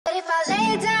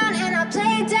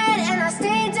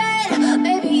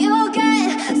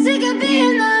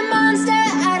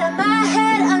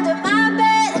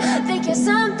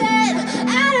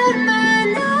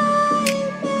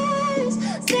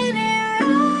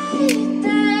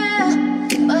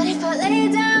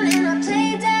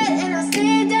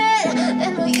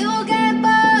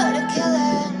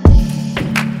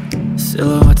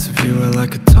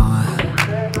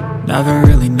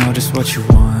what you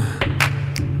want.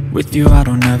 With you I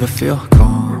don't ever feel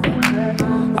calm.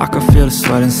 I can feel the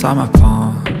sweat inside my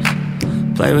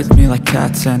palms. Play with me like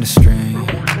cats and a string.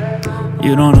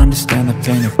 You don't understand the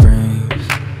pain it brings.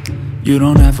 You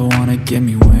don't ever wanna give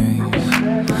me wings.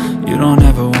 You don't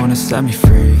ever wanna set me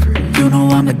free. You know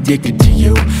I'm addicted to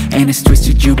you, and it's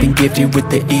twisted, you've been gifted with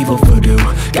the evil voodoo.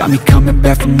 Got me coming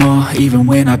back for more, even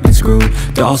when I've been screwed.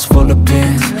 Dolls full of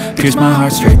pins, pierce my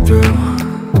heart straight through.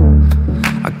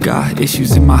 I got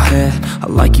issues in my head, I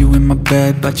like you in my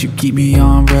bed, but you keep me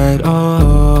on red.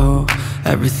 Oh,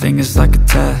 everything is like a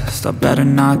test, I better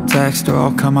not text or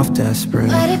I'll come off desperate.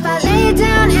 But if I lay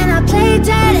down and I play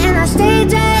dead and I stay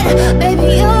dead,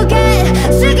 baby you'll get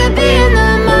sick of being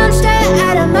the monster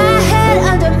out of my head,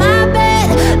 under my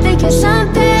bed, thinking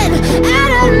something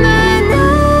out of my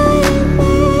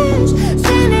nightmares,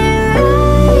 standing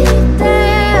right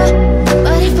there.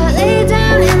 But if I lay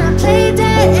down and I play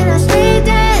dead and I stay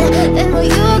dead, then will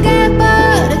you get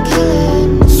bored of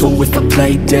killing? So if I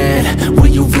play dead, will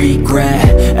you regret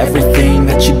everything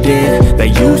that you did, that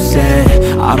you said?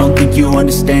 I don't think you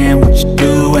understand what you're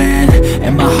doing,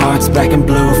 and my heart's black and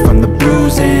blue from the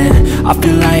bruising. I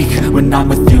feel like when I'm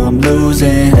with you I'm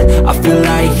losing. I feel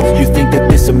like you think that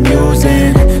this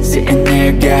amusing, sitting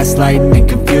there gaslighting and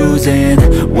confusing.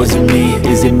 Was it me?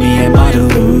 Is it me? Am I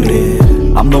deluded?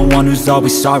 I'm the one who's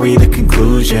always sorry, the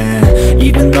conclusion,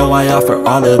 even though I offer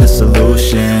all of the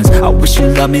solutions. I wish you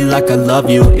loved me like I love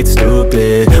you, it's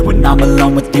stupid. When I'm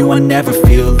alone with you I never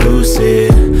feel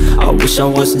lucid. I wish I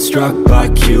wasn't struck by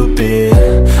Cupid.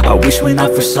 I wish when I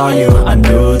first saw you I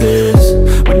knew this.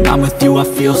 When I'm with you I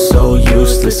feel so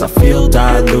useless, I feel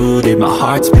diluted, my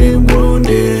heart's been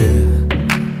wounded.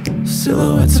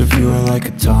 Silhouettes of you are like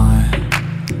a taunt,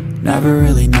 never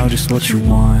really know just what you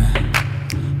want.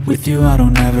 With you I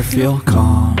don't ever feel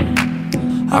calm,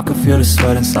 I can feel the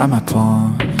sweat inside my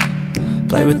palms.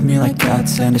 Play with me like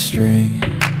cats and a string.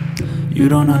 You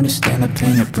don't understand the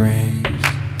pain it brings.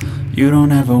 You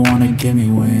don't ever wanna give me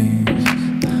wings.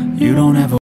 You don't ever